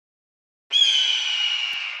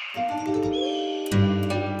Hi,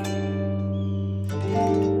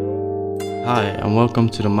 and welcome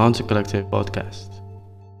to the Mountain Collective podcast.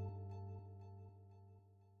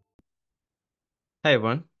 Hey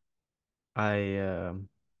everyone, I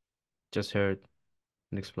just heard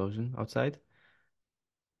an explosion outside.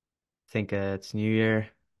 Think it's New Year.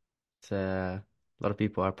 A lot of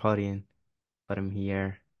people are partying, but I'm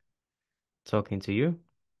here talking to you,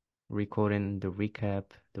 recording the recap,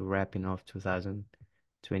 the wrapping of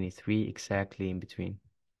 2023, exactly in between.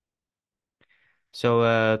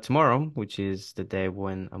 So tomorrow, which is the day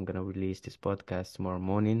when I'm gonna release this podcast, tomorrow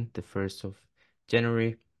morning, the 1st of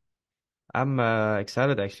January. I'm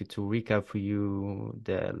excited actually to recap for you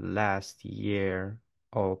the last year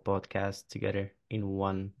all podcast together in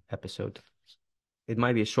one episode. It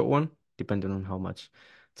might be a short one, depending on how much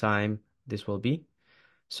time this will be.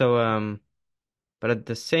 So, but at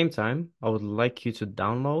the same time, I would like you to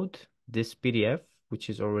download this PDF, which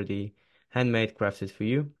is already handmade, crafted for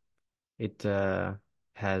you. It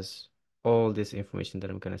has all this information that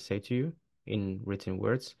I'm gonna say to you in written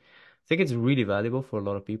words. I think it's really valuable for a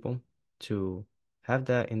lot of people to have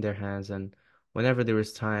that in their hands, and whenever there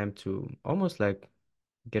is time to almost like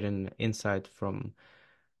get an insight from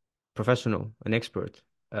professional, an expert,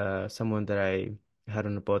 someone that I had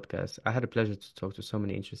on the podcast. I had a pleasure to talk to so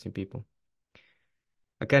many interesting people.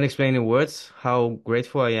 I can't explain in words how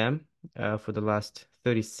grateful I am for the last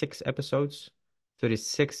 36 episodes,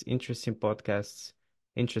 36 interesting podcasts,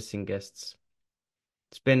 interesting guests.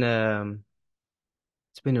 It's been um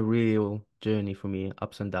it's been a real journey for me,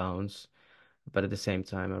 ups and downs, but at the same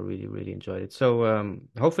time I really, really enjoyed it. So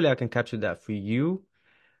hopefully I can capture that for you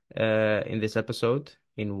in this episode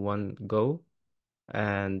in one go.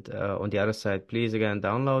 And on the other side, please again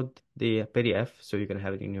download the PDF so you can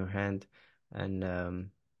have it in your hand and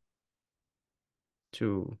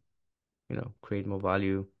to create more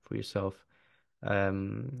value for yourself.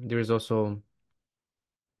 There is also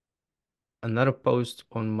another post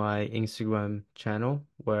on my Instagram channel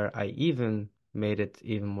where I even made it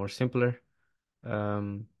even more simpler.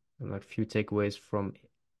 Like few takeaways from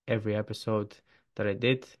every episode that I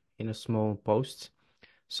did in a small post.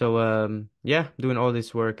 So yeah, doing all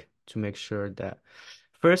this work to make sure that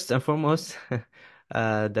first and foremost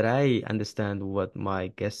that I understand what my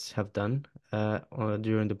guests have done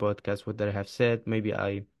during the podcast, what they have said. Maybe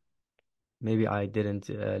I didn't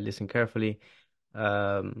listen carefully.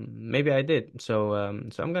 Maybe I did. So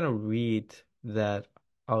I'm gonna read that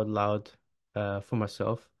out loud for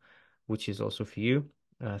myself, which is also for you.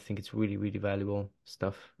 I think it's really, really valuable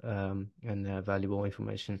stuff and valuable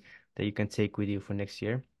information that you can take with you for next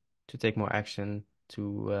year to take more action,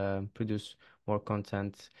 to produce more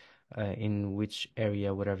content in which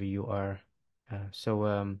area, whatever you are.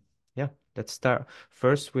 Yeah, let's start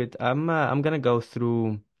first with I'm gonna go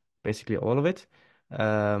through basically all of it.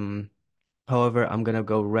 Um, However, I'm gonna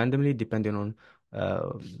go randomly depending on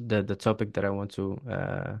the topic that I want to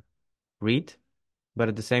read. But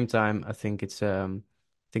at the same time, I think it's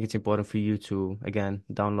important for you to again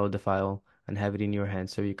download the file and have it in your hand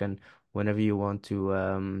so you can whenever you want to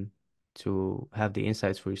have the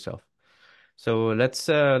insights for yourself. So let's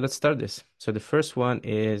start this. So the first one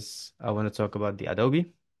is I want to talk about the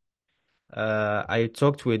Adobe. I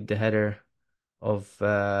talked with the header of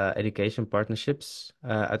education partnerships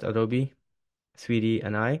at Adobe, 3D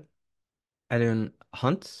and I, Alien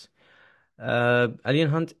Hunt. Alien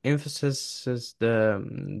Hunt emphasizes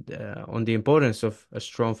on the importance of a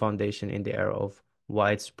strong foundation in the era of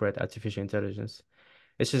widespread artificial intelligence.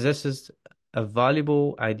 It suggests a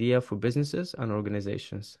valuable idea for businesses and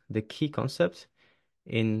organizations. The key concept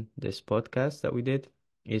in this podcast that we did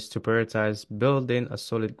is to prioritize building a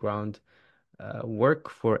solid ground work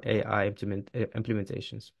for AI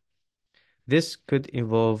implementations. This could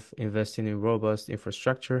involve investing in robust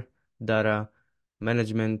infrastructure, data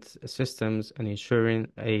management systems, and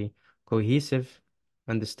ensuring a cohesive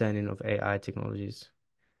understanding of AI technologies.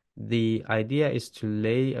 The idea is to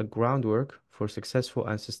lay a groundwork for successful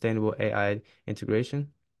and sustainable AI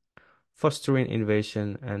integration, fostering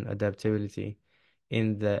innovation and adaptability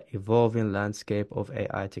in the evolving landscape of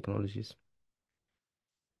AI technologies.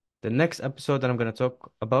 The next episode that I'm going to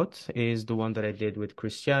talk about is the one that I did with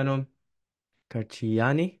Cristiano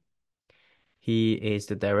Carciani. He is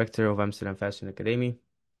the director of Amsterdam Fashion Academy.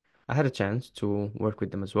 I had a chance to work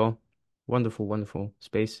with them as well. Wonderful, wonderful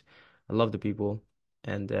space. I love the people,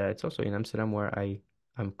 and it's also in Amsterdam where I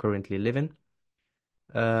am currently living.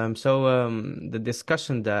 The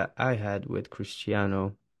discussion that I had with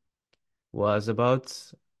Cristiano was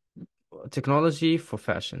about technology for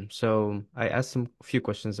fashion. So I asked them a few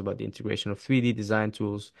questions about the integration of 3D design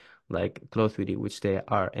tools like Cloud 3D, which they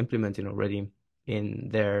are implementing already in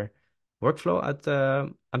their workflow at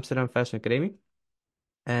Amsterdam Fashion Academy,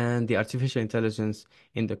 and the artificial intelligence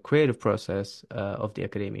in the creative process of the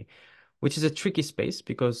academy, which is a tricky space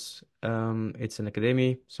because it's an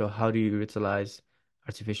academy. So how do you utilize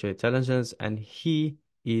artificial intelligence? And he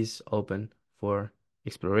is open for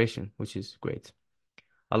exploration, which is great.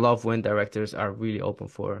 I love when directors are really open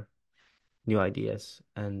for new ideas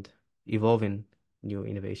and evolving new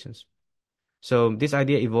innovations. So this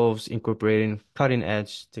idea involves incorporating cutting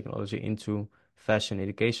edge technology into fashion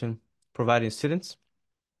education, providing students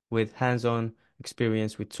with hands-on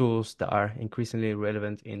experience with tools that are increasingly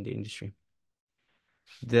relevant in the industry.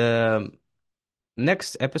 The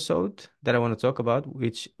next episode that I want to talk about,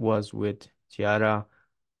 which was with Chiara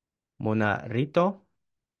Monarito,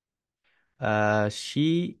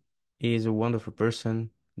 she is a wonderful person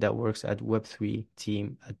that works at Web3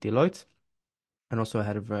 team at Deloitte and also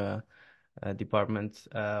head of a department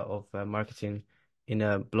of marketing in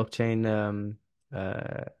a blockchain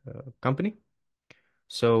company.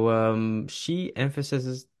 So she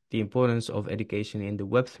emphasizes the importance of education in the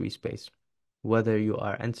Web3 space, whether you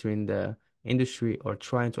are entering the industry or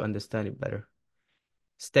trying to understand it better.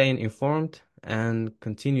 Staying informed and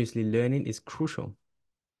continuously learning is crucial.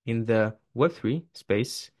 In the Web3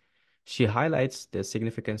 space, she highlights the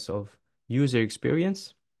significance of user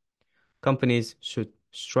experience. Companies should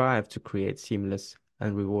strive to create seamless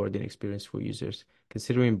and rewarding experience for users,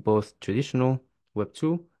 considering both traditional Web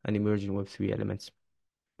 2 and emerging Web 3 elements.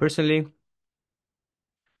 Personally,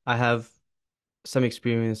 I have some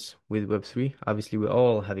experience with Web 3. Obviously, we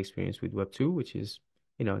all have experience with Web 2, which is,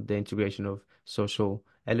 the integration of social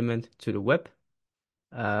element to the web.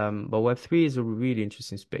 But Web3 is a really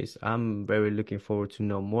interesting space. I'm very looking forward to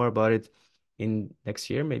know more about it in next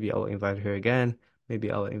year. Maybe I'll invite her again.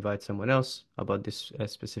 Maybe I'll invite someone else about this,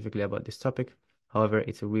 specifically about this topic. However,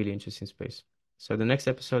 it's a really interesting space. So the next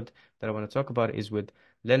episode that I want to talk about is with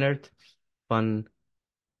Leonard van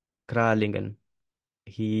Kralingen.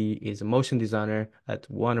 He is a motion designer at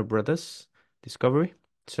Warner Brothers Discovery.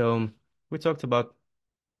 So we talked about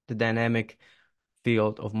the dynamic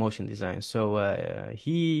field of motion design. So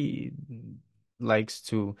he likes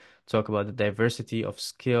to talk about the diversity of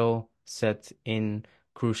skill set in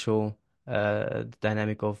crucial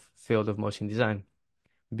dynamic of field of motion design.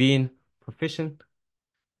 Being proficient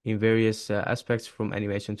in various aspects from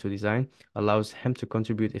animation to design allows him to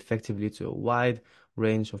contribute effectively to a wide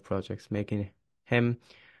range of projects, making him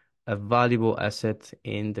a valuable asset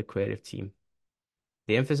in the creative team.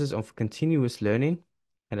 The emphasis on continuous learning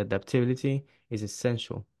and adaptability is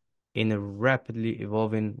essential in a rapidly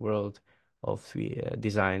evolving world of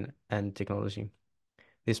design and technology.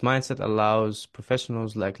 This mindset allows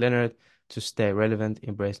professionals like Leonard to stay relevant,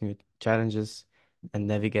 embrace new challenges, and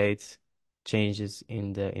navigate changes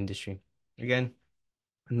in the industry. Again,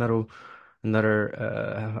 another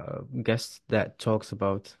guest that talks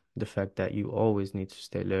about the fact that you always need to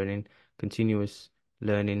stay learning, continuous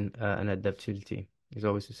learning, and adaptability is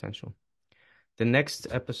always essential. The next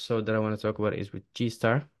episode that I want to talk about is with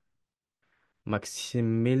G-Star,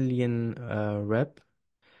 Maximilian Rep,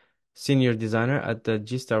 senior designer at the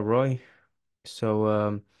G-Star Roy.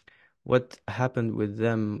 So, what happened with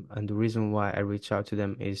them and the reason why I reached out to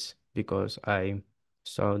them is because I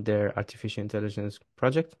saw their artificial intelligence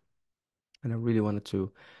project and I really wanted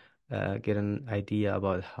to get an idea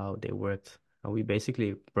about how they worked. And we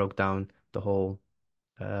basically broke down the whole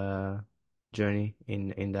uh, journey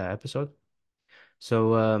in that episode.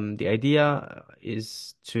 So the idea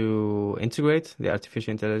is to integrate the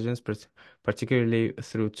artificial intelligence, particularly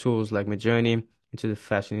through tools like Midjourney, into the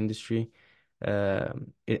fashion industry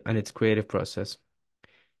and its creative process.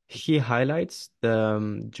 He highlights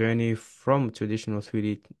the journey from traditional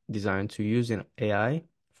 3D design to using AI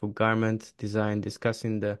for garment design,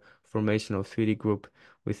 discussing the formation of 3D group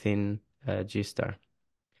within G-Star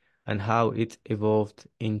and how it evolved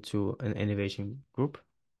into an innovation group.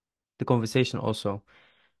 The conversation also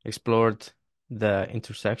explored the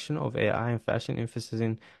intersection of AI and fashion,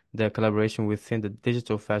 emphasizing the collaboration within the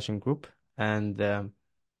digital fashion group and the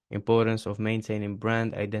importance of maintaining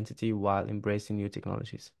brand identity while embracing new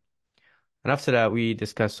technologies. And after that, we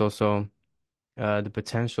discussed also the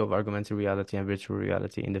potential of augmented reality and virtual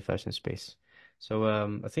reality in the fashion space. So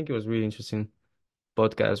I think it was really interesting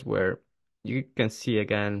podcast where you can see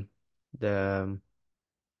again the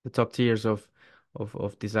the top tiers of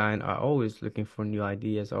design are always looking for new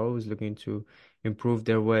ideas, are always looking to improve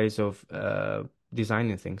their ways of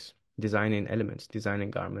designing things, designing elements, designing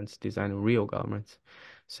garments, designing real garments.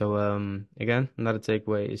 So again, another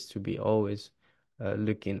takeaway is to be always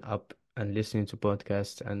looking up and listening to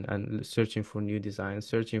podcasts and searching for new designs,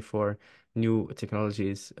 searching for new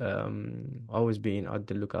technologies, always being on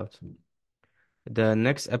the lookout. The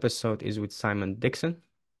next episode is with Simon Dixon.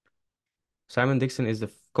 Simon Dixon is the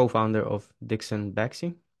co-founder of Dixon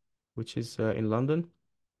Baxi, which is in London.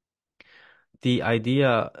 The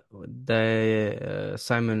idea that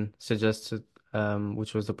Simon suggested,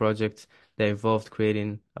 which was the project that involved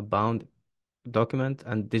creating a bound document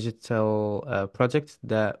and digital project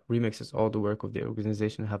that remixes all the work of the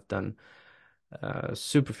organization have done.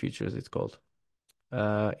 Super Futures, it's called.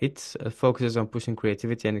 It focuses on pushing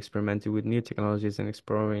creativity and experimenting with new technologies and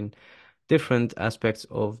exploring different aspects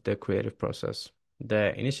of the creative process.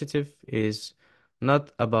 The initiative is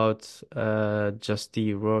not about just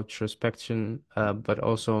the retrospection, but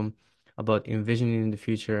also about envisioning the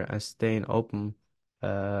future and staying open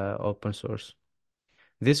source.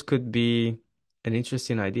 This could be an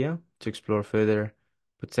interesting idea to explore further,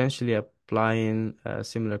 potentially applying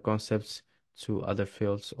similar concepts to other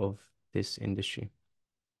fields of this industry.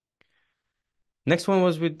 Next one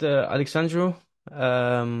was with Alexandru.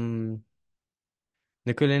 Um,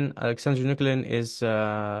 Alexandru Nikulin is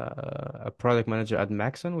a product manager at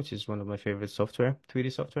Maxon, which is one of my favorite software, 3D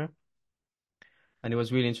software. And it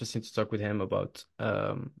was really interesting to talk with him about,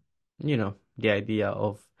 the idea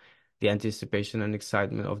of the anticipation and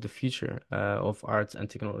excitement of the future of arts and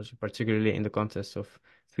technology, particularly in the context of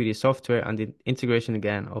 3D software and the integration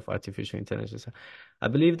again of artificial intelligence. I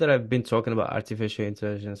believe that I've been talking about artificial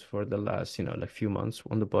intelligence for the last, like few months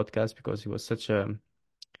on the podcast because it was such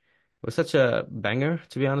a banger,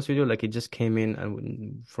 to be honest with you. Like it just came in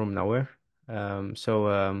and from nowhere.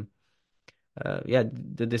 Yeah,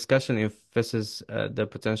 the discussion emphasizes the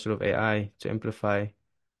potential of AI to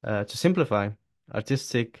simplify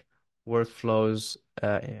artistic workflows,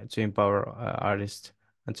 to empower artists,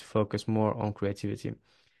 and to focus more on creativity.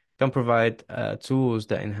 Can provide tools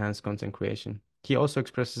that enhance content creation. He also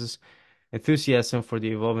expresses enthusiasm for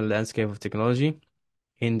the evolving landscape of technology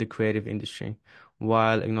in the creative industry,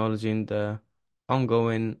 while acknowledging the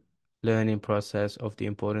ongoing learning process of the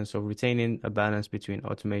importance of retaining a balance between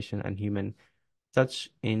automation and human touch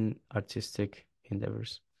in artistic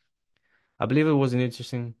endeavors. I believe it was an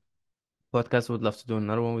interesting podcast. Would love to do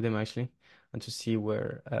another one with him actually, and to see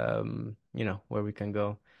where we can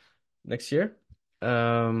go next year,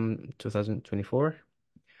 2024.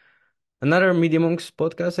 Another Media Monks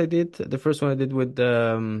podcast I did. The first one I did with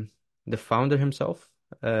the founder himself,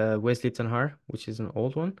 Wesley Tanhar, which is an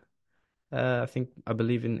old one. I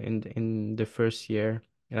believe in the first year,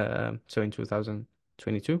 so in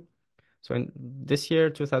 2022. So in this year,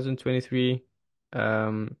 2023,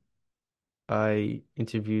 um, I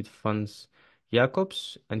interviewed Fons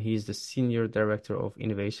Jacobs, and he's the Senior Director of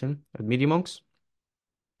Innovation at MediaMonks.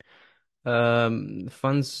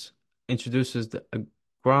 Fons introduces a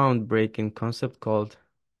groundbreaking concept called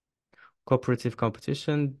cooperative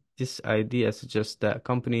competition. This idea suggests that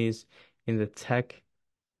companies in the tech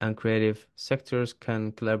and creative sectors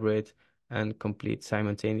can collaborate and compete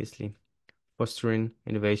simultaneously, fostering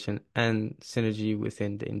innovation and synergy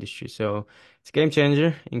within the industry. So it's a game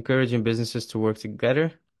changer, encouraging businesses to work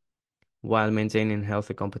together while maintaining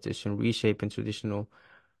healthy competition, reshaping traditional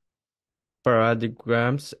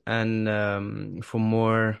paradigms, and for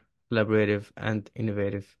more collaborative and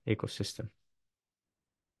innovative ecosystem.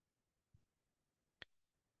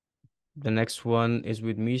 The next one is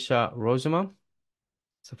with Misha Rozema.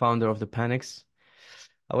 It's the founder of the Panics.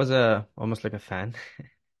 I was almost like a fan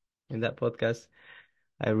in that podcast.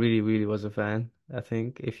 I really, really was a fan. I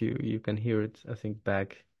think if you can hear it, I think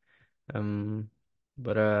back. Um,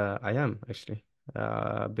 but I am actually.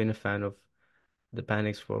 I've been a fan of the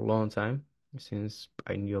Panics for a long time since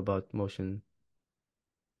I knew about motion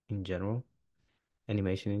in general,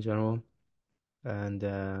 animation in general, and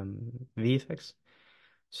VFX.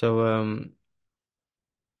 So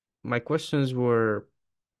my questions were,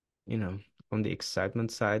 you know, on the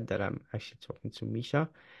excitement side that I'm actually talking to Misha,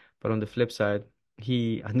 but on the flip side,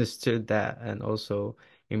 he understood that and also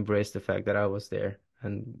embraced the fact that I was there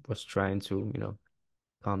and was trying to,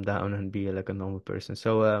 calm down and be like a normal person.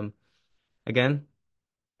 So again,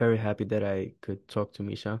 very happy that I could talk to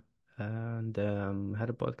Misha and had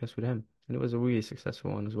a podcast with him. And it was a really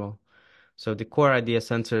successful one as well. So the core idea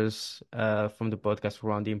centers from the podcast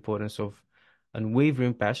around the importance of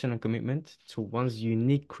unwavering passion and commitment to one's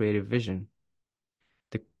unique creative vision.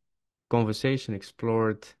 The conversation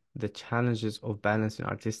explored the challenges of balancing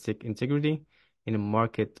artistic integrity in a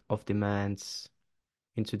market of demands,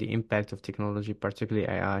 into the impact of technology, particularly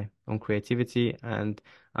AI, on creativity, and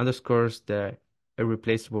underscores the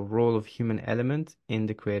irreplaceable role of human element in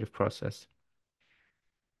the creative process.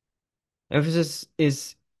 Emphasis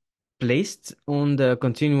is placed on the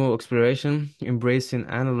continual exploration, embracing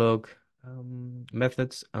analog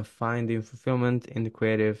methods, and finding fulfillment in the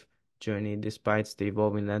creative journey despite the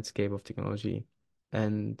evolving landscape of technology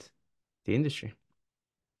and the industry.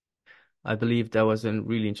 I believe that was a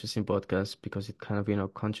really interesting podcast because it kind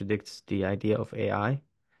of, contradicts the idea of AI.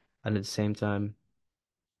 And at the same time,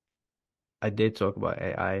 I did talk about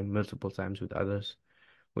AI multiple times with others,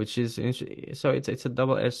 which is interesting. So it's a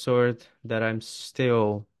double-edged sword that I'm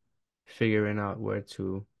still figuring out where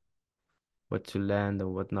to what to land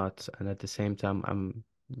and what not. And at the same time, I'm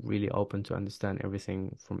really open to understand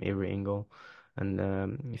everything from every angle. And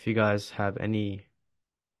if you guys have any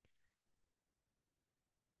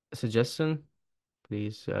suggestion,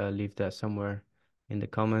 please leave that somewhere in the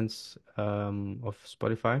comments of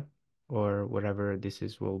Spotify or whatever this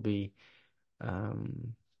is will be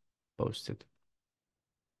um, posted.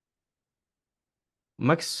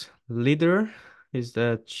 Max Leader is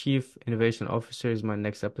the Chief Innovation Officer is my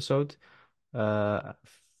next episode. Uh,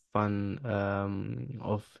 Fun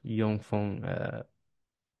of Yongfeng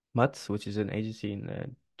Matz, which is an agency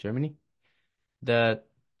in Germany. The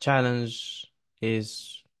challenge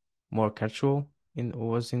is more casual in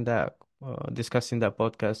was in that discussed in that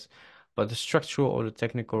podcast, but the structural or the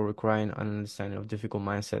technical requiring an understanding of difficult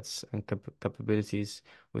mindsets and capabilities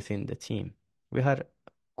within the team. We had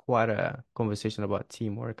quite a conversation about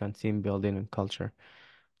teamwork and team building and culture,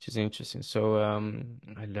 which is interesting. So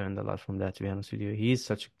I learned a lot from that, to be honest with you. He's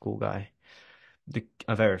such a cool guy.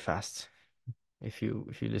 Very fast. If you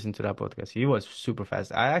listen to that podcast, he was super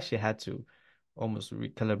fast. I actually had to almost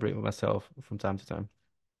recalibrate myself from time to time.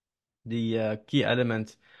 The key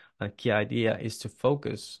element and key idea is to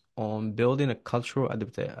focus on building a cultural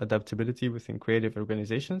adaptability within creative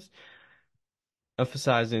organizations,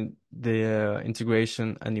 emphasizing the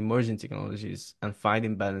integration and emerging technologies and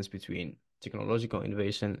finding balance between technological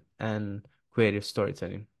innovation and creative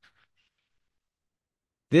storytelling.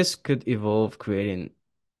 This could evolve creating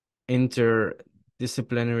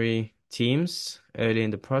interdisciplinary teams early in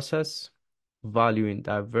the process, valuing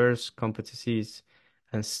diverse competencies,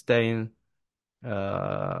 and staying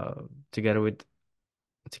uh, together with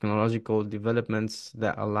technological developments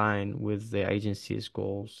that align with the agency's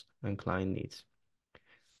goals and client needs.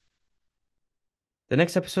 The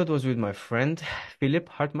next episode was with my friend Philip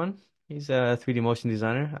Hartman. He's a 3D motion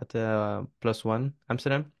designer at Plus One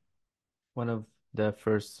Amsterdam, one of the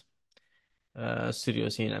first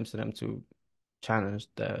studios here in Amsterdam to challenge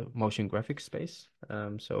the motion graphics space.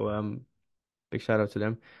 Big shout out to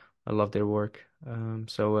them. I love their work.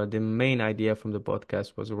 The main idea from the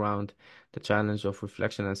podcast was around the challenge of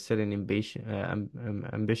reflection and setting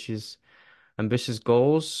ambitious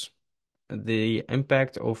goals, the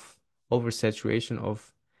impact of oversaturation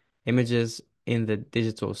of images in the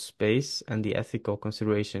digital space, and the ethical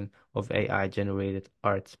consideration of AI generated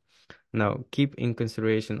art. Now, keep in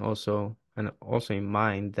consideration also and also in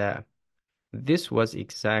mind that this was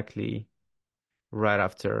exactly right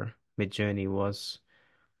after Midjourney was,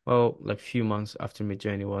 well, like few months after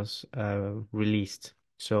Midjourney was released.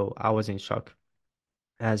 So I was in shock,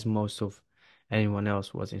 as most of anyone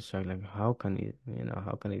else was in shock. Like, how can it be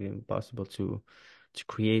possible to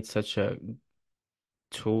create such a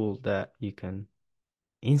tool that you can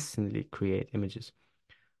instantly create images,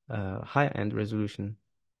 high-end resolution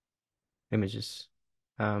images.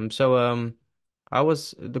 I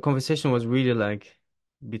was the conversation was really like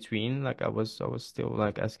between like I was still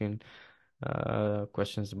like asking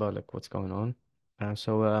questions about like what's going on.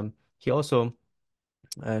 He also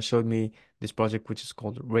showed me this project which is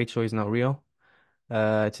called Rachel is Not Real.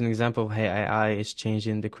 It's an example of how AI is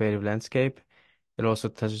changing the creative landscape. It also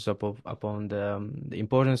touches upon the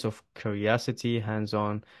importance of curiosity,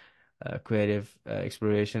 hands-on creative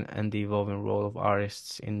exploration, and the evolving role of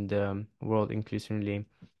artists in the world increasingly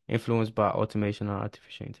influenced by automation and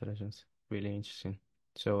artificial intelligence. Really interesting.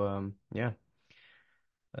 Yeah.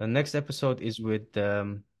 Next episode is with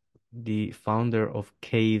the founder of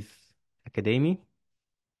Cave Academy,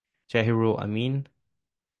 Jahirul Amin.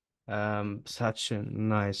 Such a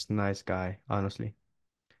nice guy, honestly.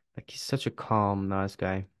 Like he's such a calm, nice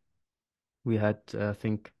guy. We had, I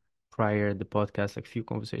think, prior the podcast, like few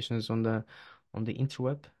conversations on the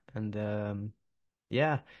interweb, and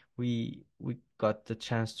yeah, we got the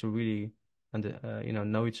chance to really and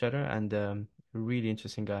know each other, and a really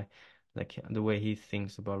interesting guy, like the way he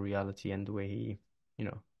thinks about reality and the way he, you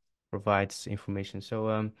know, provides information.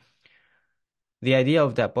 The idea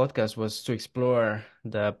of that podcast was to explore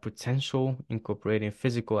the potential incorporating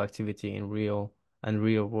physical activity in real and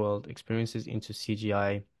real world experiences into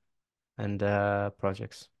CGI and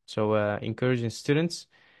projects. So encouraging students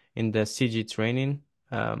in the CG training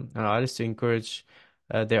and artists to encourage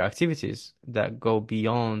their activities that go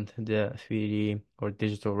beyond the 3D or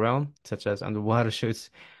digital realm, such as underwater shoots,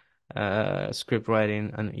 script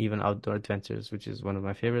writing, and even outdoor adventures, which is one of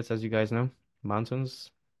my favorites, as you guys know.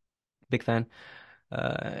 Mountains, big fan.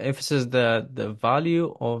 Emphasizes the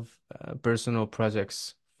value of personal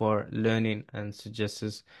projects for learning and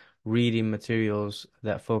suggests reading materials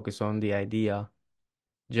that focus on the idea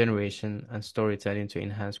generation and storytelling to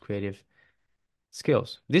enhance creative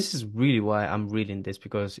skills. This is really why I'm reading this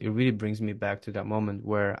because it really brings me back to that moment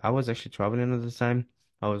where I was actually traveling at the time.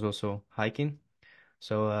 I was also hiking.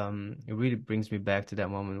 So it really brings me back to that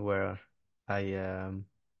moment where I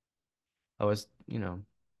I was,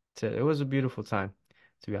 it was a beautiful time,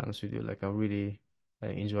 to be honest with you. Like I really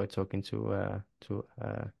enjoyed talking to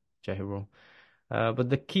Jahirul. But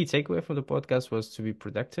the key takeaway from the podcast was to be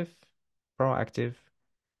productive, proactive,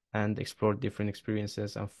 and explore different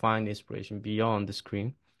experiences and find inspiration beyond the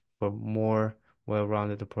screen for more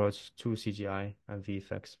well-rounded approach to CGI and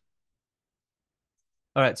VFX.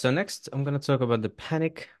 All right, so next I'm gonna talk about the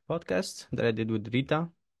Panic podcast that I did with Rita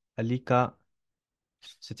Alika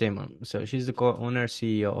Suteman. So she's the co-owner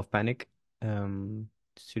CEO of Panic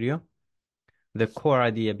Studio. The core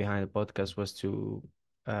idea behind the podcast was to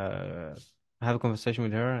uh, have a conversation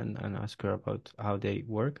with her and ask her about how they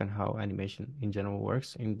work and how animation in general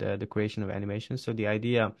works in the creation of animation. So the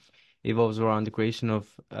idea evolves around the creation of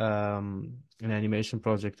an animation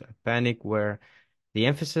project at Panic, where the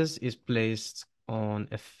emphasis is placed on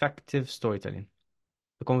effective storytelling.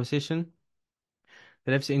 The conversation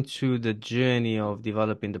delves into the journey of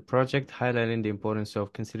developing the project, highlighting the importance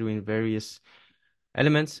of considering various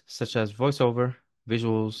elements such as voiceover,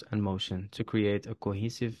 visuals, and motion to create a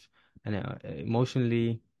cohesive and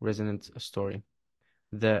emotionally resonant story.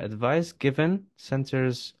 The advice given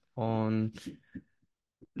centers on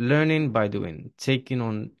learning by doing, taking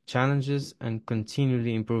on challenges, and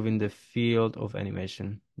continually improving the field of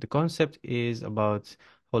animation. The concept is about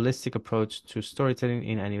holistic approach to storytelling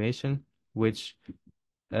in animation, which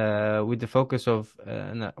with the focus of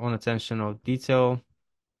on attention of detail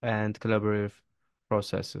and collaborative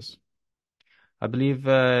processes. I believe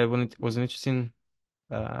when it was an interesting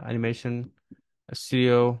animation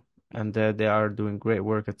studio, and they are doing great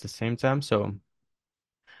work at the same time. So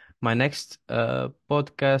my next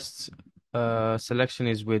podcast selection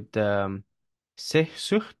is with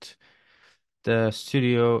Sehsucht, the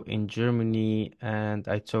studio in Germany, and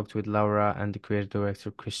I talked with Laura and the creative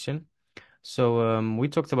director Christian. So we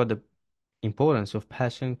talked about the importance of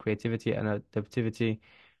passion, creativity, and adaptivity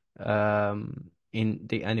in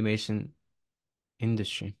the animation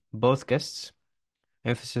industry. Both guests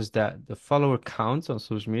emphasis that the follower counts on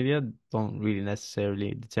social media don't really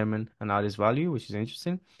necessarily determine an artist's value, which is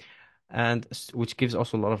interesting, and which gives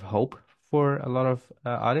also a lot of hope for a lot of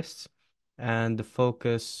artists, and the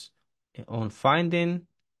focus on finding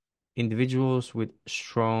individuals with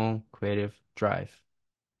strong creative drive.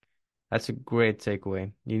 That's a great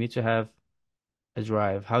takeaway. You need to have a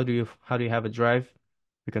drive. How do you have a drive?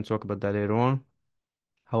 We can talk about that later on.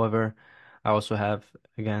 However, I also have,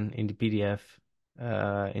 again, in the PDF,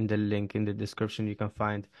 in the link in the description, you can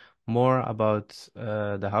find more about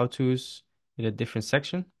the how-tos in a different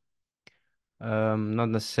section. Not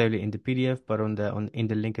necessarily in the PDF, but in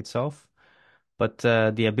the link itself. But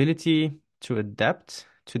the ability to adapt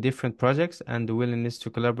to different projects and the willingness to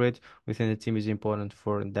collaborate within the team is important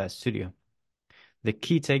for that studio. The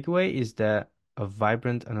key takeaway is that a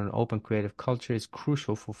vibrant and an open creative culture is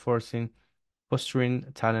crucial for fostering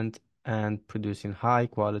talent and producing high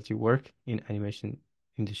quality work in animation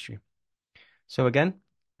industry. So again,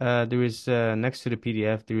 there is next to the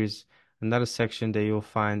PDF, there is another section that you'll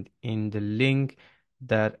find in the link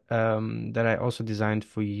that I also designed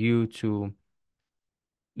for you to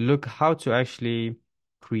look how to actually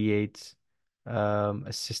create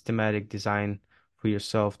a systematic design for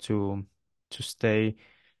yourself to stay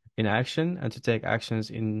in action and to take actions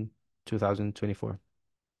in 2024.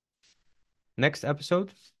 Next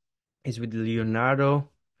episode is with Leonardo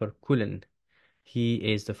Verkulen. He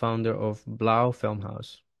is the founder of Blau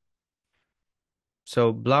Filmhouse.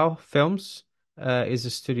 So Blau Films is a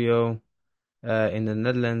studio in the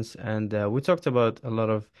Netherlands, and we talked about a lot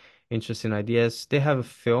of interesting ideas. They have a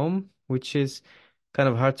film which is kind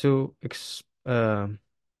of hard to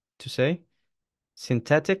say.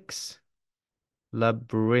 Synthetics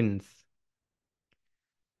Labyrinth,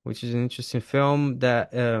 which is an interesting film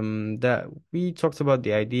that we talked about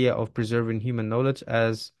the idea of preserving human knowledge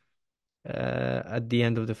as at the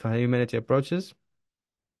end of the humanity approaches.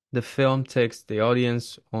 The film takes the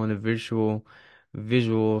audience on a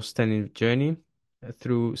visual stunning journey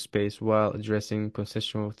through space while addressing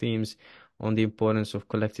conceptual themes on the importance of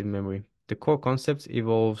collective memory. The core concept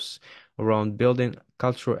evolves around building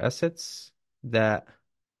cultural assets that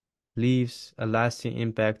leaves a lasting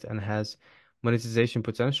impact and has monetization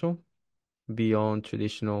potential beyond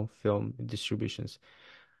traditional film distributions.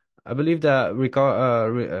 I believe that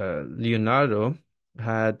Leonardo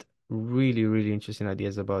had really interesting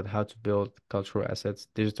ideas about how to build cultural assets,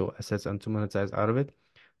 digital assets, and to monetize out of it.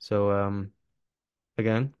 So,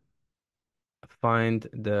 again, find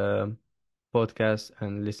the podcast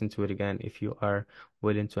and listen to it again if you are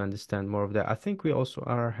willing to understand more of that. I think we also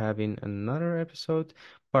are having another episode,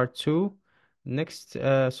 part two, next,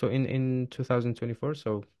 so in 2024.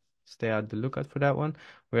 So stay at the lookout for that one.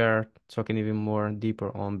 We are talking even more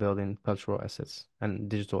deeper on building cultural assets and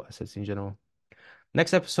digital assets in general.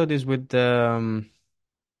 Next episode is with that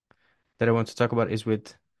I want to talk about is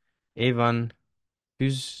with Ivan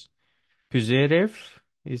Puz Puzerev.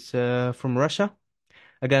 He's from Russia.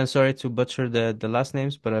 Again, sorry to butcher the last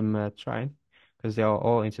names, but I'm trying because they are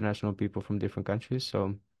all international people from different countries.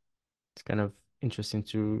 So it's kind of interesting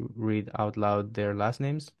to read out loud their last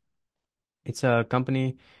names. It's a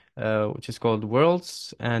company which is called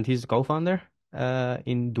Worlds, and he's the co-founder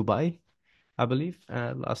in Dubai, I believe.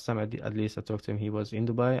 Last time at least I talked to him, he was in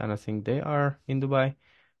Dubai, and I think they are in Dubai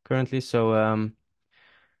currently. So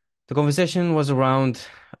the conversation was around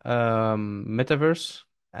metaverse,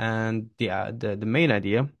 and the main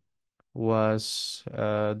idea was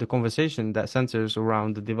the conversation that centers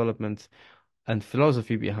around the development and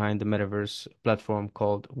philosophy behind the metaverse platform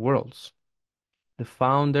called Worlds. The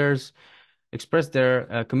founders expressed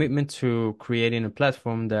their commitment to creating a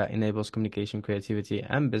platform that enables communication, creativity,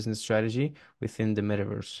 and business strategy within the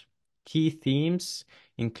metaverse. Key themes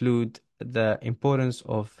include the importance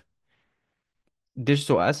of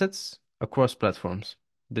digital assets across platforms,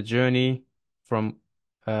 the journey from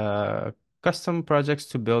uh, custom projects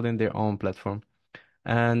to building their own platform,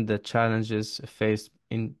 and the challenges faced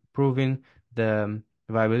in proving the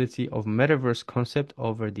viability of metaverse concept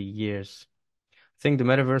over the years. I think the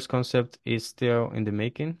metaverse concept is still in the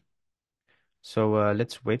making, so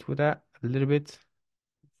let's wait with that a little bit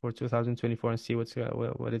for 2024 and see what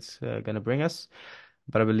it's gonna bring us.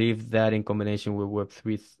 But I believe that in combination with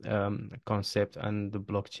Web3 concept and the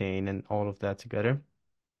blockchain and all of that together,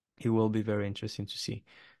 it will be very interesting to see.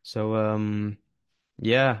 So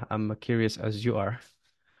yeah, I'm curious as you are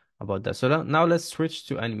about that. So now let's switch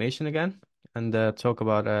to animation again and talk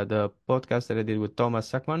about the podcast that I did with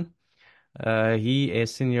Thomas Sackman. He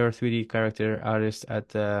is senior 3D character artist at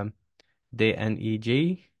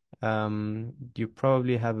DNEG. You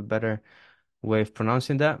probably have a better way of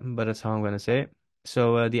pronouncing that, but that's how I'm going to say it.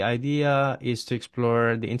 So the idea is to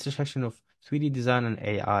explore the intersection of 3D design and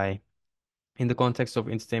AI in the context of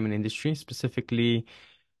entertainment industry, specifically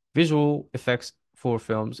visual effects for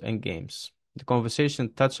films and games. The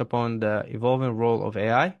conversation touched upon the evolving role of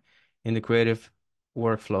AI in the creative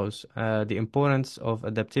workflows, the importance of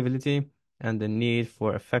adaptability, and the need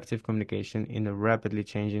for effective communication in a rapidly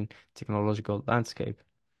changing technological landscape.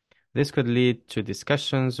 This could lead to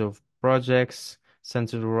discussions of projects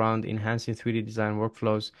centered around enhancing 3D design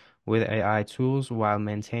workflows with AI tools while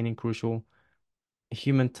maintaining crucial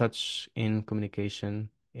human touch in communication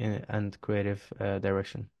and creative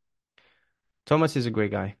direction. Thomas is a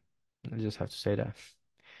great guy. I just have to say that.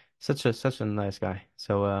 Such a nice guy.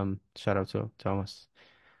 So shout out to Thomas.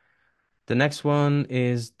 The next one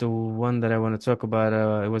is the one that I want to talk about.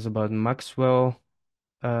 It was about Maxwell's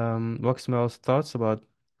thoughts about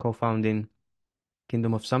co-founding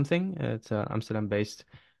Kingdom of Something. It's Amsterdam-based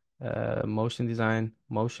motion design,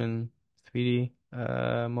 motion 3D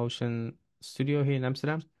motion studio here in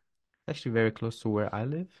Amsterdam. Actually very close to where I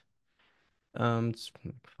live. It's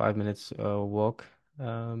 5 minutes walk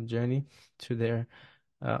journey to their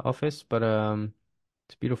office, but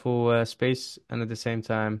it's a beautiful space, and at the same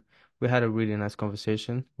time, we had a really nice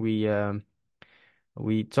conversation. We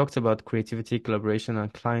talked about creativity, collaboration,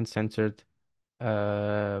 and client-centered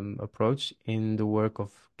approach in the work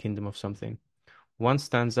of Kingdom of Something. One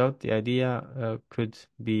stands out. The idea could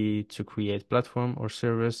be to create platform or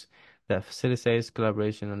service that facilitates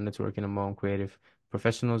collaboration and networking among creative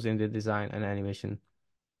professionals in the design and animation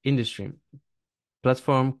industry.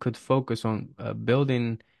 Platform could focus on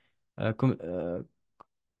building com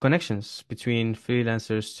connections between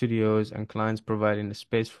freelancers, studios, and clients, providing a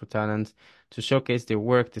space for talent to showcase their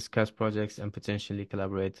work, discuss projects, and potentially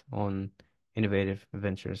collaborate on innovative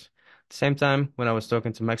ventures. At the same time, when I was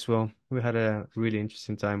talking to Maxwell, we had a really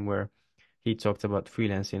interesting time where he talked about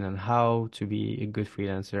freelancing and how to be a good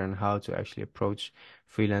freelancer and how to actually approach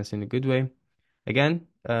freelance in a good way. Again,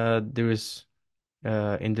 there is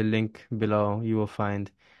in the link below, you will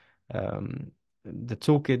find um, the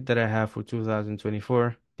toolkit that I have for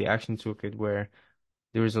 2024, the action toolkit, where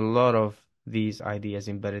there is a lot of these ideas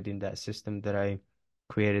embedded in that system that I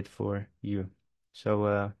created for you.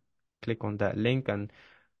 So click on that link and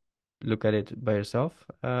look at it by yourself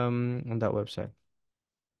on that website.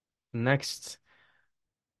 Next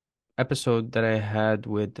episode that I had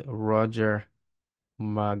with Roger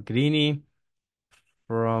Magrini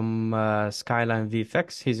from Skyline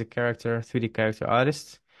VFX. He's a 3D character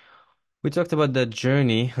artist. We talked about the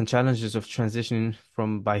journey and challenges of transitioning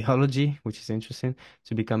from biology, which is interesting,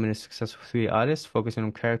 to becoming a successful 3D artist, focusing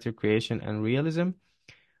on character creation and realism.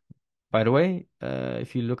 By the way,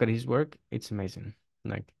 if you look at his work, it's amazing.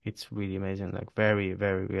 Like it's really amazing. Like very,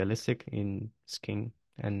 very realistic in skin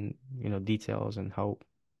and details and how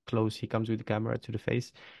close he comes with the camera to the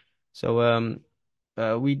face. So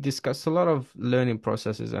we discussed a lot of learning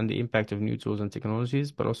processes and the impact of new tools and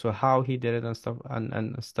technologies, but also how he did it and stuff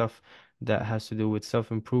and stuff that has to do with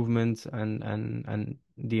self-improvement and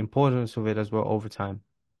the importance of it as well over time.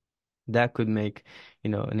 That could make,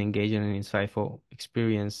 an engaging and insightful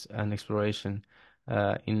experience and exploration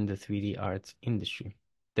in the 3D art industry.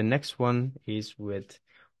 The next one is with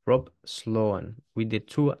Rob Sloan. We did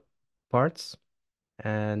two parts,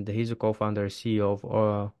 and he's a co-founder, CEO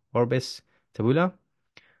of Orbis Tabula.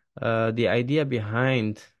 The idea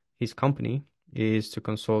behind his company is to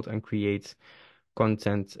consult and create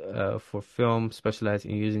content for film, specialized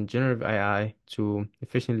in using generative AI to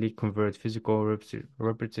efficiently convert physical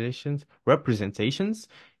representations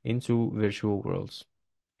into virtual worlds.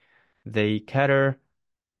 They cater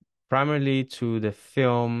primarily to the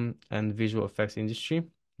film and visual effects industry,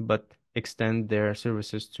 but extend their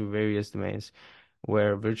services to various domains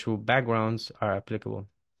where virtual backgrounds are applicable.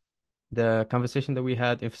 The conversation that we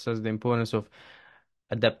had emphasized the importance of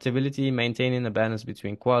adaptability, maintaining a balance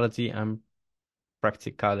between quality and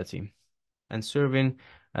practicality, and serving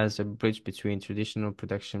as a bridge between traditional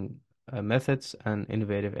production methods and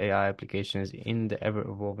innovative AI applications in the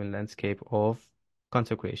ever-evolving landscape of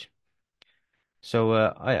content creation. So,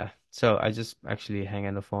 yeah, so I just actually hang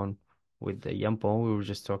on the phone with Jan Paul. We were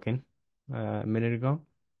just talking a minute ago.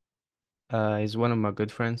 He's one of my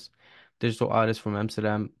good friends, digital artist from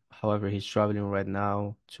Amsterdam. However, he's traveling right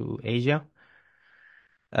now to Asia.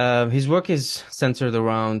 His work is centered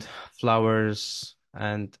around flowers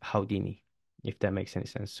and Houdini, if that makes any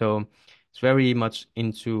sense. So it's very much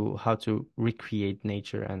into how to recreate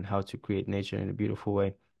nature and how to create nature in a beautiful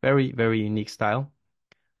way. Very, very unique style.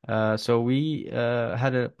 So we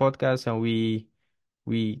had a podcast and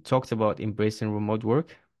we talked about embracing remote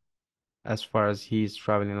work as far as he's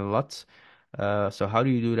traveling a lot. So how do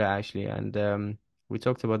you do that actually? And we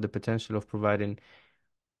talked about the potential of providing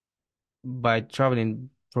by traveling,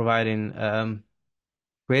 providing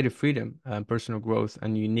creative freedom, personal growth,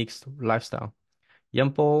 and unique lifestyle.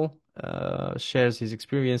 Jan Paul shares his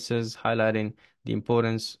experiences, highlighting the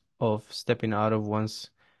importance of stepping out of one's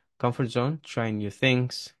comfort zone, trying new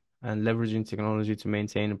things, and leveraging technology to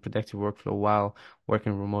maintain a productive workflow while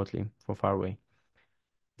working remotely from far away.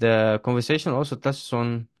 The conversation also touches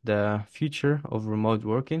on the future of remote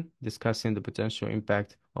working, discussing the potential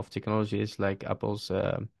impact of technologies like Apple's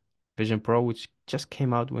Vision Pro, which just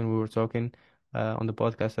came out when we were talking on the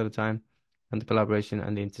podcast at the time, and the collaboration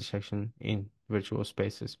and the intersection in virtual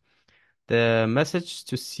spaces. The message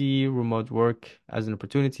to see remote work as an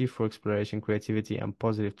opportunity for exploration, creativity, and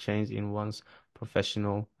positive change in one's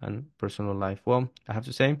professional and personal life. Well, I have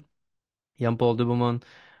to say, Jan Paul Dubbelman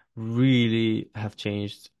really have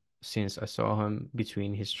changed since I saw him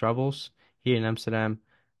between his travels here in Amsterdam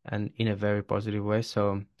and in a very positive way.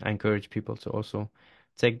 So I encourage people to also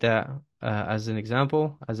take that as an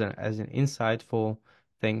example, as an insightful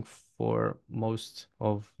thing for most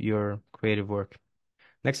of your creative work.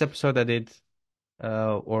 Next episode I did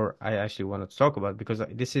or I actually wanted to talk about because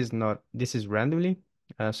this is randomly,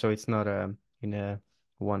 so it's not in a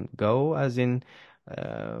one go as in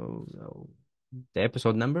uh, the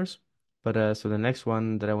episode numbers. But so the next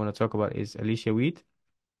one that I want to talk about is Alicia Weed.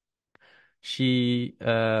 She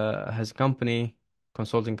has a company,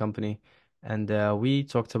 consulting company, and we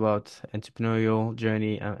talked about entrepreneurial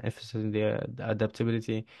journey and emphasizing the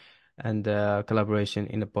adaptability and collaboration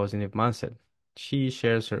in a positive mindset. She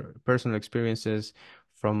shares her personal experiences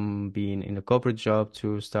from being in a corporate job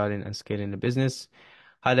to starting and scaling a business,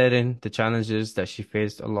 highlighting the challenges that she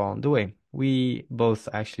faced along the way. We both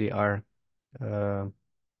actually are uh,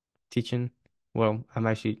 teaching. Well, I'm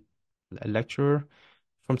actually a lecturer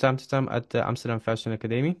from time to time at the Amsterdam Fashion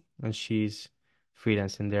Academy, and she's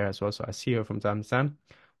freelancing there as well. So I see her from time to time.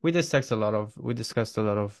 We discussed a lot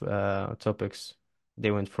of topics.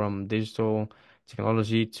 They went from digital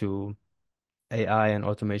technology to AI and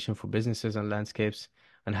automation for businesses and landscapes,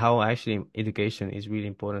 and how actually education is really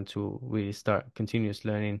important to really start continuous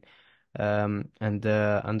learning, and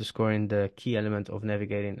underscoring the key element of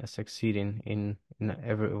navigating and succeeding in an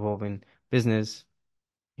ever-evolving business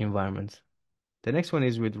environment. The next one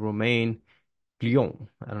is with Romain Glion.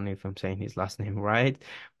 I don't know if I'm saying his last name right,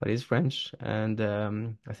 but he's French, and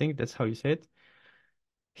I think that's how you say it.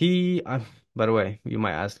 He, by the way, you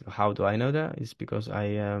might ask, how do I know that? It's because I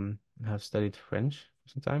have studied French for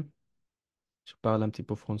some time. Je parle un petit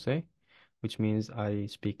peu français, which means I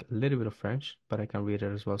speak a little bit of French, but I can read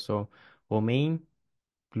it as well. So, Romain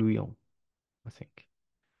Glion, I think.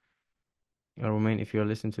 Romain, if you're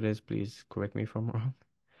listening to this, please correct me if I'm wrong.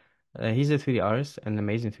 He's a 3D artist, an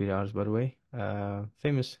amazing 3D artist, by the way.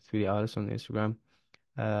 Famous 3D artist on Instagram,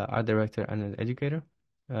 art director, and an educator.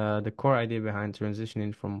 The core idea behind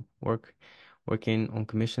transitioning from working on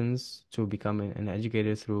commissions to becoming an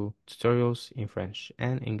educator through tutorials in French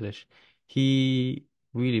and English. He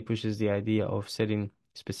really pushes the idea of setting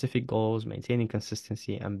specific goals, maintaining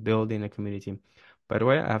consistency, and building a community. By the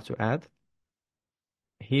way, I have to add,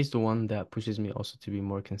 he's the one that pushes me also to be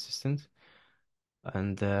more consistent,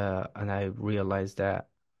 and I realized that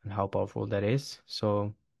and how powerful that is.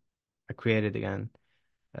 So I created again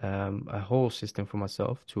a whole system for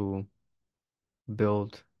myself to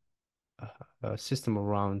build a, a system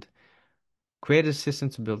around create a system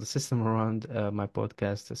to build a system around my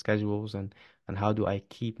podcast schedules, and how do I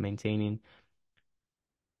keep maintaining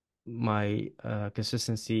my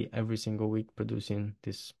consistency every single week producing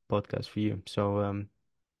this podcast for you. So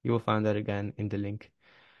you will find that again in the link.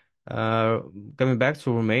 Uh, Coming back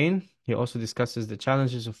to Romain, he also discusses the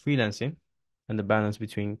challenges of freelancing and the balance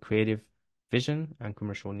between creative vision and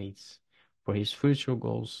commercial needs for his future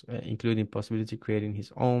goals, including possibility creating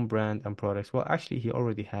his own brand and products. Well, actually, he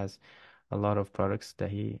already has a lot of products that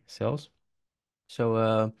he sells.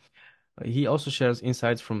 So he also shares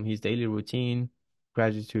insights from his daily routine,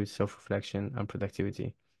 gratitude, self-reflection, and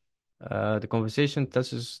productivity. The conversation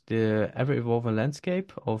touches the ever-evolving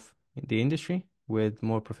landscape of the industry, with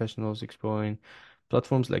more professionals exploring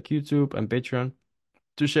platforms like YouTube and Patreon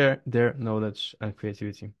to share their knowledge and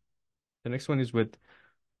creativity. The next one is with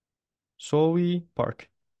Solwi Park,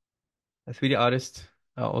 a 3D artist,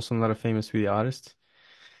 also another famous 3D artist.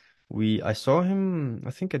 I saw him,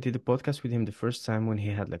 I think I did a podcast with him the first time when he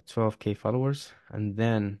had like 12K followers, and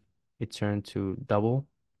then it turned to double.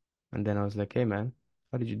 And then I was like, hey man,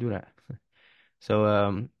 how did you do that?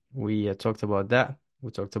 So we talked about that.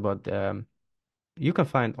 We talked about you can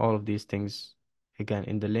find all of these things again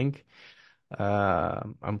in the link.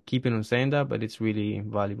 I'm keeping on saying that, but it's really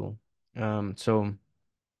valuable. So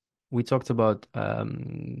we talked about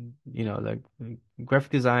like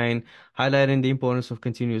graphic design, highlighting the importance of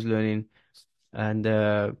continuous learning and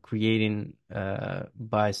creating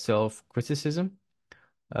by self-criticism.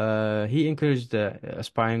 He encouraged the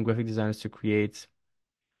aspiring graphic designers to create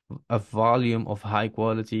a volume of high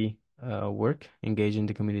quality work, engaging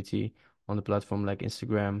the community on the platform like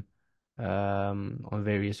Instagram, on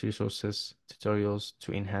various resources, tutorials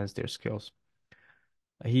to enhance their skills.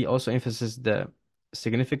 He also emphasizes the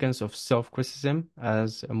significance of self-criticism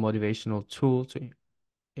as a motivational tool to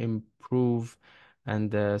improve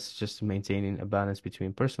and suggests maintaining a balance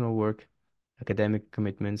between personal work, academic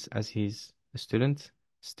commitments as he's a student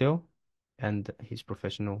still, and his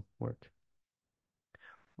professional work.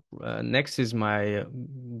 Next is my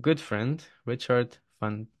good friend, Richard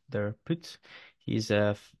van der Put. He's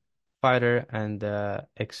a fighter and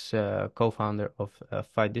ex co-founder of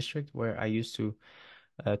Fight District, where I used to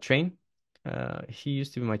train. He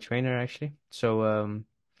used to be my trainer, actually. So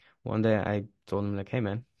one day I told him, like, hey,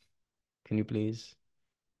 man, can you please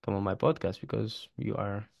come on my podcast because you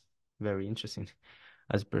are very interesting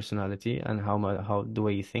as a personality and how the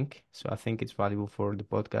way you think. So I think it's valuable for the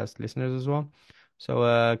podcast listeners as well.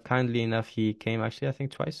 So kindly enough, he came actually, I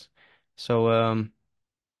think twice. So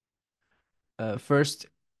first,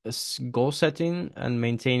 goal setting and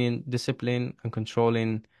maintaining discipline and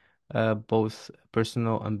controlling both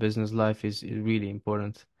personal and business life is really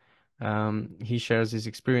important. He shares his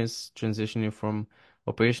experience transitioning from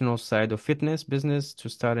operational side of fitness business to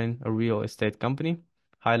starting a real estate company,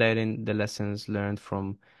 highlighting the lessons learned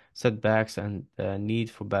from setbacks and the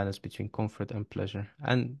need for balance between comfort and pleasure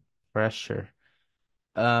and pressure.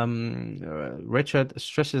 Richard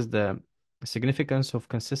stresses the significance of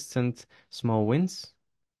consistent small wins,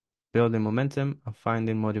 building momentum, and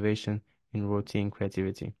finding motivation in routine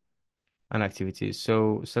creativity and activities,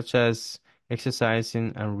 so such as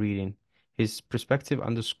exercising and reading. His perspective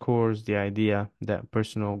underscores the idea that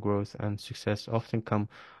personal growth and success often come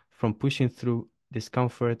from pushing through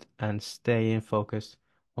discomfort and staying focused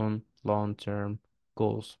on long-term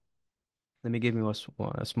goals. Let me give you a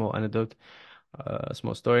small anecdote, a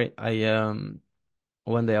small story. I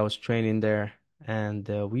One day I was training there, and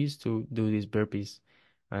we used to do these burpees,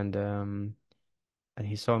 and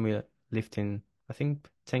he saw me lifting, I think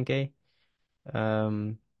 10K.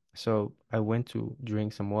 Um, so I went to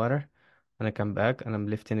drink some water, and I come back and I'm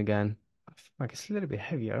lifting again. I feel like it's a little bit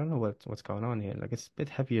heavy. I don't know what's going on here. Like it's a bit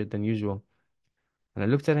heavier than usual. And I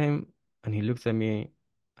looked at him, and he looked at me,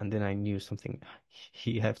 and then I knew something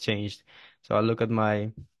he have changed. So uh, I look at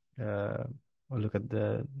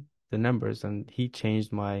the numbers, and he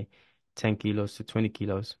changed my 10 kilos to 20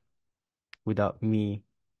 kilos without me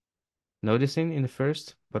noticing in the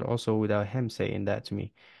first, but also without him saying that to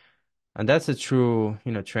me. And that's a true,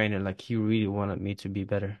 trainer. Like he really wanted me to be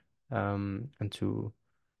better, and to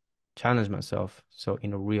challenge myself. So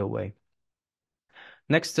in a real way.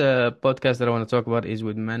 Next podcast that I want to talk about is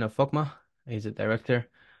with Mano Fokma. He's a director.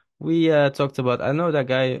 We talked about, I know that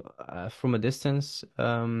guy from a distance,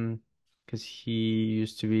 because he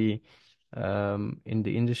used to be in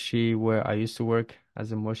the industry where I used to work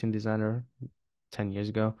as a motion designer 10 years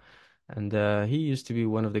ago. And he used to be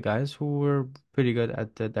one of the guys who were pretty good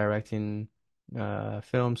at directing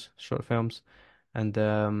films, short films. And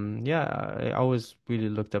yeah, I always really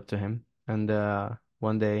looked up to him. And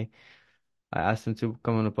one day I asked him to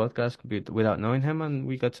come on the podcast without knowing him, and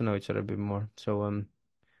we got to know each other a bit more. So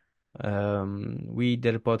we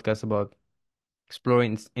did a podcast about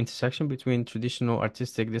exploring intersection between traditional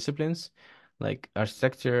artistic disciplines like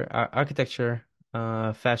architecture,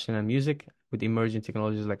 fashion, and music with emerging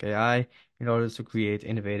technologies like AI in order to create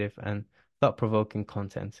innovative and thought-provoking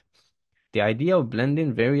content. The idea of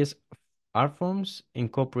blending various art forms,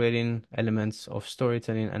 incorporating elements of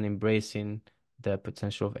storytelling, and embracing the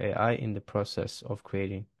potential of AI in the process of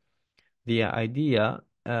creating. The idea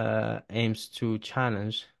aims to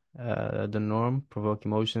challenge the norm, provoke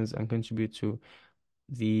emotions, and contribute to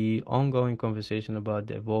the ongoing conversation about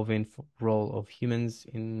the evolving role of humans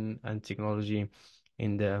in and technology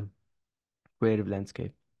in the creative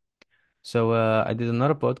landscape. So I did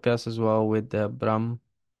another podcast as well with Bram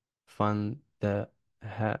Fen.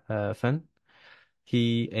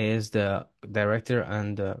 He is the director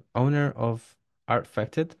and the owner of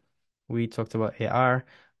Artfacted. We talked about AR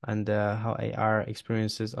and how AR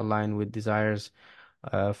experiences align with desires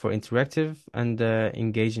for interactive and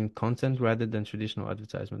engaging content rather than traditional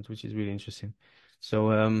advertisement, which is really interesting.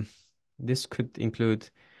 So this could include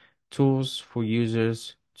tools for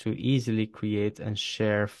users to easily create and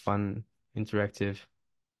share fun, interactive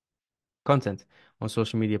content on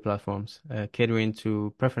social media platforms, catering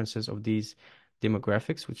to preferences of these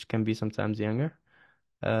demographics, which can be sometimes younger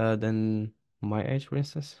than my age, for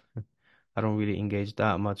instance. I don't really engage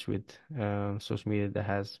that much with social media that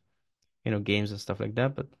has, games and stuff like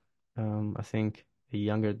that, but I think the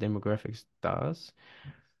younger demographics does.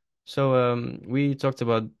 So we talked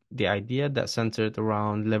about the idea that centered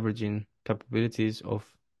around leveraging capabilities of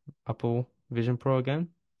Apple Vision Pro again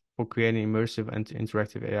for creating immersive and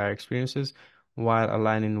interactive AI experiences while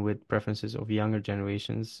aligning with preferences of younger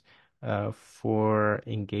generations for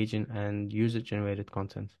engaging and user-generated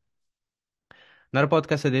content. Another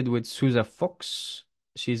podcast I did with Suza Fox.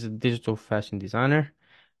 She's a digital fashion designer,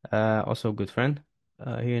 also a good friend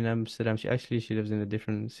here in Amsterdam. She lives in a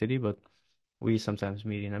different city, but we sometimes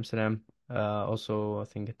meet in Amsterdam. Also, I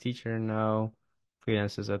think a teacher now,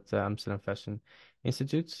 freelances at Amsterdam Fashion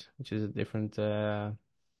Institute, which is a different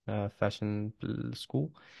fashion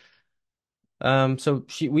school. So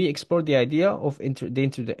we explored the idea of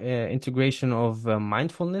integration of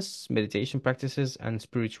mindfulness, meditation practices, and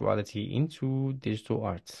spirituality into digital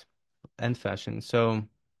art and fashion. So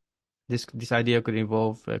this idea could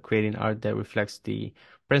involve creating art that reflects the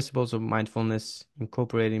principles of mindfulness,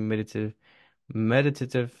 incorporating meditative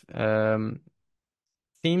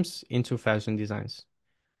themes into fashion designs,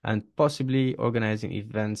 and possibly organizing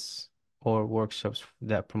events or workshops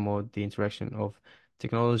that promote the interaction of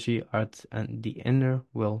technology, art, and the inner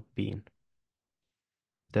well-being.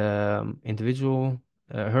 The individual,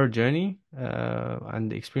 her journey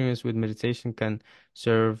and the experience with meditation can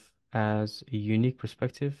serve as a unique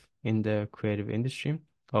perspective in the creative industry,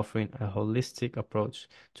 offering a holistic approach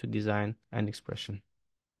to design and expression.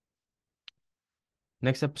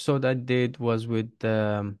 Next episode I did was with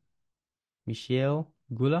Michel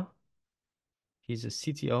Gula. He's a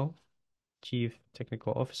CTO, Chief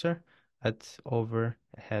Technical Officer, at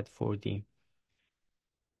Overhead 4D.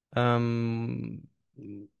 Um,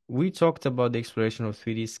 we talked about the exploration of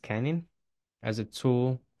 3D scanning as a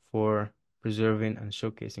tool for preserving and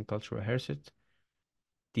showcasing cultural heritage.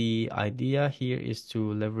 The idea here is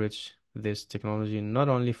to leverage this technology not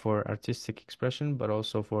only for artistic expression, but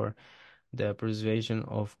also for the preservation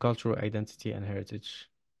of cultural identity and heritage.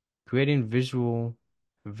 Creating virtual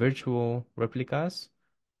replicas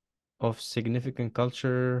of significant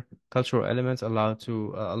cultural elements allow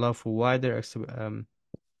for wider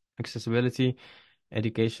accessibility,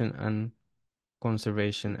 education, and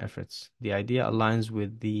conservation efforts. The idea aligns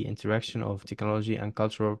with the interaction of technology and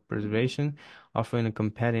cultural preservation, offering a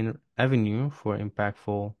compelling avenue for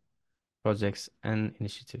impactful projects and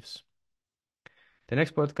initiatives. The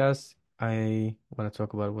next podcast I want to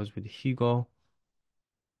talk about was with Hugo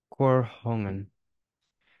Korhongen.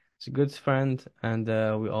 He's a good friend, and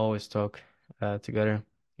we always talk together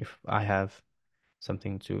if I have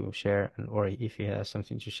something to share, and or if he has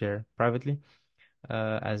something to share privately.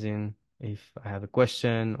 As in, if I have a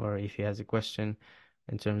question or if he has a question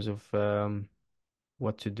in terms of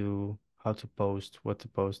what to do, how to post, what to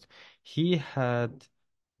post. He had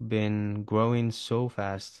been growing so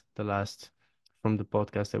fast the last from the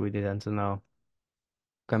podcast that we did until now,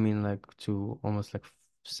 coming like to almost like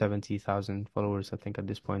 70,000 followers, I think, at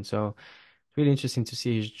this point. So it's really interesting to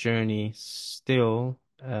see his journey still.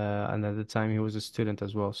 And at the time he was a student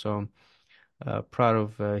as well. So proud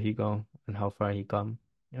of Higo and how far he come.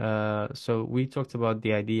 So we talked about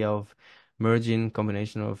the idea of merging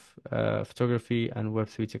combination of photography and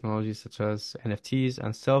Web3 technologies such as NFTs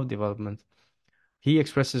and self-development. He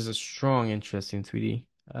expresses a strong interest in 3D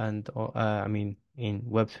and I mean in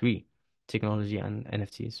Web3 technology and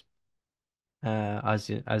NFTs.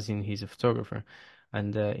 As in he's a photographer,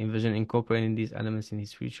 and envision incorporating these elements in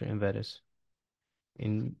his future endeavors.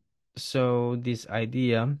 In so this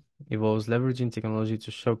idea involves leveraging technology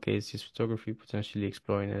to showcase his photography, potentially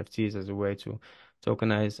exploring NFTs as a way to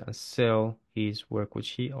tokenize and sell his work, which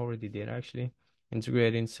he already did actually,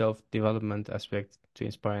 integrating self-development aspect to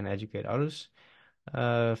inspire and educate others.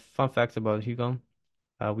 Fun fact about Hugo,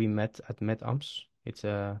 we met at MetAmps. It's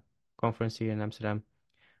a conference here in Amsterdam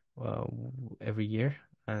every year,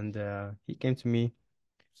 and he came to me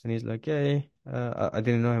and he's like, "Hey," I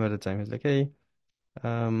didn't know him at the time. He's like, "Hey."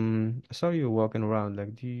 I saw you walking around.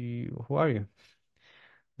 Like, who are you?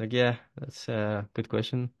 Like, yeah, that's a good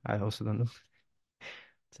question. I also don't know.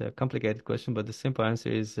 It's a complicated question, but the simple answer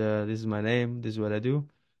is, this is my name, this is what I do.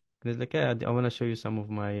 And it's like, yeah, I want to show you some of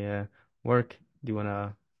my work. Do you want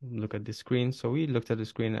to look at the screen? So we looked at the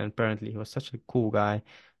screen, and apparently he was such a cool guy,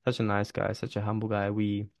 such a nice guy, such a humble guy.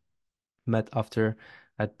 We met after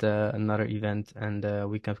at another event, and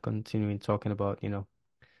we kept continuing talking about,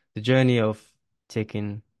 the journey of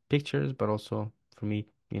taking pictures, but also for me,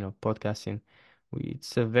 podcasting.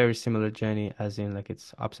 It's a very similar journey, as in like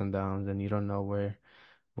it's ups and downs, and you don't know where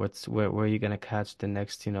you're gonna catch the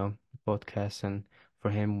next, podcast, and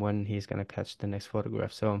for him when he's gonna catch the next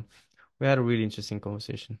photograph. So we had a really interesting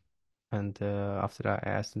conversation, and after that, I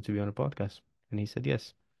asked him to be on a podcast, and he said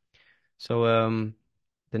yes. So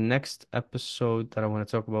the next episode that I want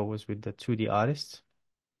to talk about was with the 2D artist,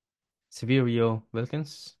 Severio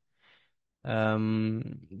Wilkins.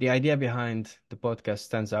 The idea behind the podcast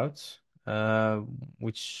stands out,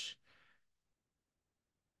 which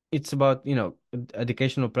it's about,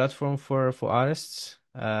 educational platform for artists,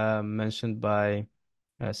 mentioned by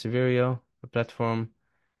Severio. The platform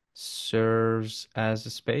serves as a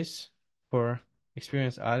space for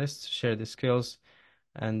experienced artists to share their skills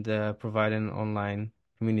and provide an online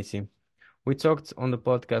community. We talked on the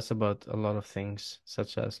podcast about a lot of things,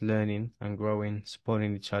 such as learning and growing,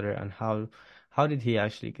 supporting each other, and how did he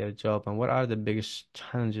actually get a job, and what are the biggest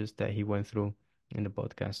challenges that he went through in the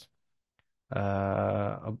podcast.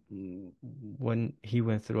 When he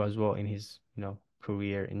went through as well in his,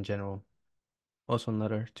 career in general. Also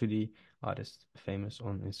another 2D artist, famous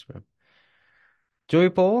on Instagram. Joey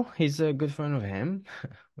Paul, he's a good friend of him,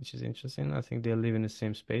 which is interesting. I think they live in the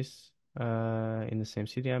same space, in the same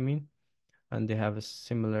city, I mean, and they have a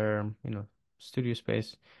similar, studio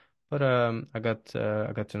space. But I got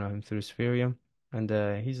to know him through Spheria, and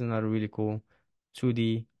he's another really cool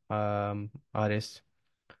 2D artist.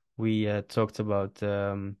 We talked about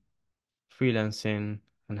freelancing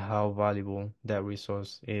and how valuable that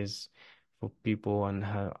resource is for people and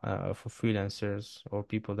how for freelancers or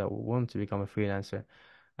people that want to become a freelancer.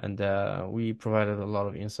 And we provided a lot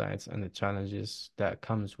of insights and the challenges that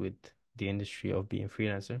comes with the industry of being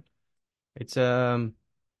freelancer. It's to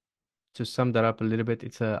sum that up a little bit,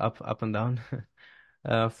 it's up and down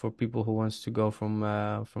for people who wants to go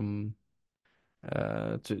from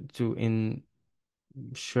to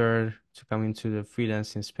ensure to come into the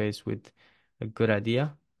freelancing space with a good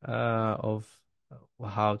idea of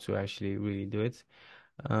how to actually really do it.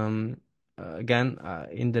 Um, Again,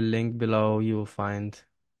 in the link below, you will find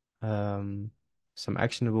um, some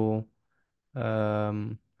actionable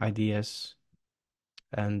ideas,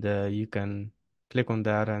 and you can click on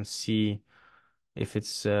that and see if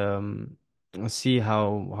it's see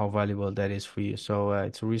how valuable that is for you. So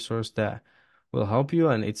it's a resource that will help you,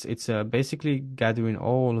 and it's basically gathering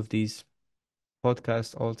all of these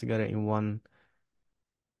podcasts all together in one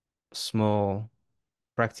small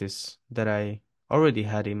practice that I already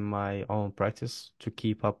had in my own practice to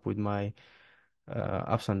keep up with my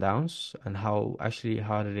ups and downs and how actually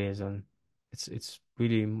hard it is. And it's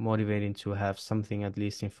really motivating to have something at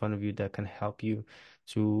least in front of you that can help you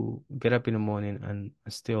to get up in the morning and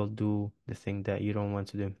still do the thing that you don't want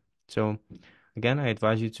to do. So again, I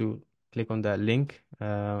advise you to click on that link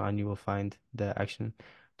and you will find the action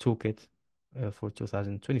toolkit for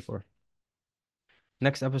 2024.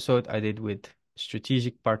 Next episode I did with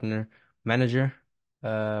strategic partnership manager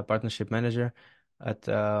at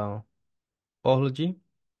Ology,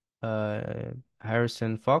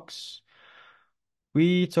 Harrison Fox.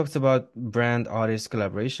 We talked about brand artist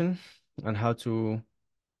collaboration and how to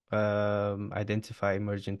identify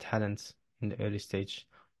emerging talents in the early stage.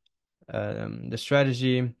 The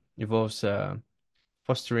strategy involves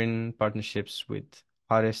fostering partnerships with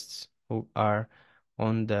artists who are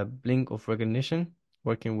on the blink of recognition,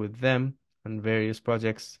 working with them on various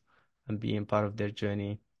projects, and being part of their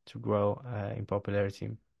journey to grow in popularity.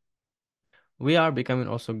 We are becoming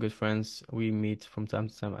also good friends. We meet from time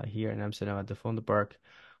to time here in Amsterdam at the Vondelpark.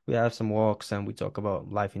 We have some walks and we talk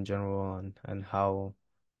about life in general and how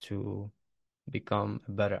to become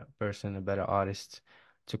a better person, a better artist,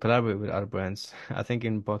 to collaborate with other brands. I think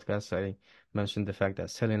in podcasts I mentioned the fact that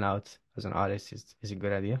selling out as an artist is a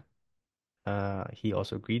good idea. He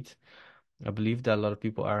also agreed. I believe that a lot of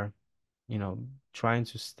people are, trying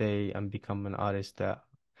to stay and become an artist that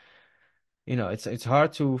it's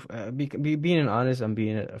hard to being an artist and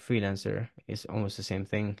being a freelancer is almost the same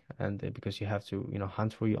thing, and because you have to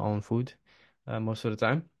hunt for your own food most of the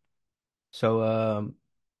time. So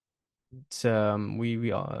it's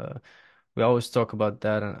we always talk about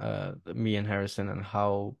that, me and Harrison, and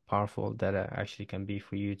how powerful that actually can be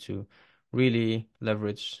for you to really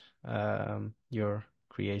leverage your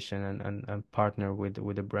creation and partner with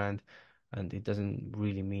a brand. And it doesn't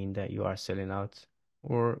really mean that you are selling out,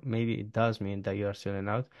 or maybe it does mean that you are selling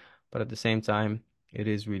out, but at the same time, it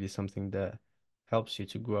is really something that helps you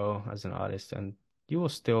to grow as an artist, and you will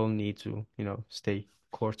still need to, stay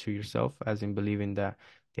core to yourself, as in believing that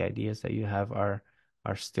the ideas that you have are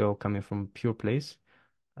still coming from a pure place.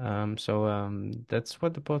 So that's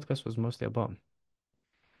what the podcast was mostly about.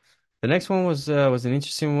 The next one was an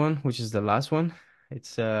interesting one, which is the last one.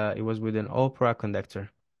 It was with an opera conductor,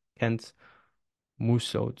 Kent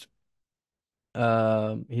Moussaud.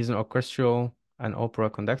 He's an orchestral and opera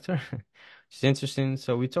conductor. It's interesting.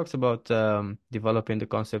 So we talked about developing the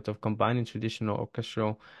concept of combining traditional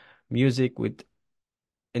orchestral music with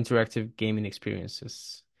interactive gaming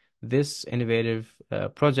experiences. This innovative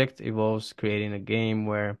project involves creating a game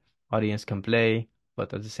where audience can play,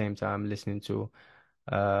 but at the same time listening to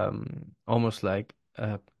almost like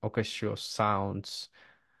orchestral sounds.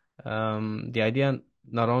 The idea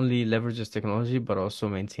not only leverages technology but also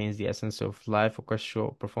maintains the essence of live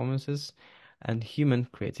orchestral performances and human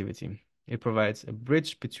creativity. It provides a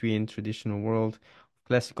bridge between traditional world of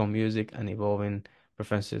classical music and evolving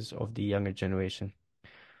preferences of the younger generation.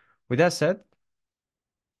 With that said,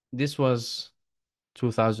 this was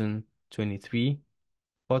 2023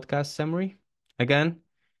 podcast summary. Again,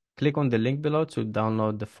 click on the link below to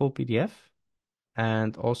download the full PDF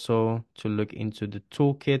and also to look into the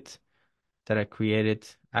toolkit that I created,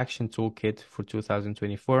 action toolkit for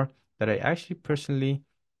 2024 that I actually personally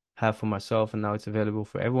have for myself, and now it's available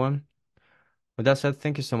for everyone. With that said,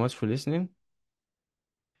 thank you so much for listening.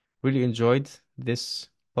 Really enjoyed this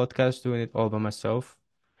podcast, doing it all by myself,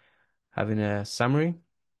 having a summary.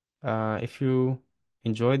 If you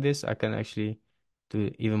enjoyed this, I can actually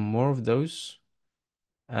do even more of those.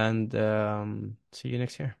 And see you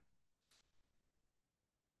next year.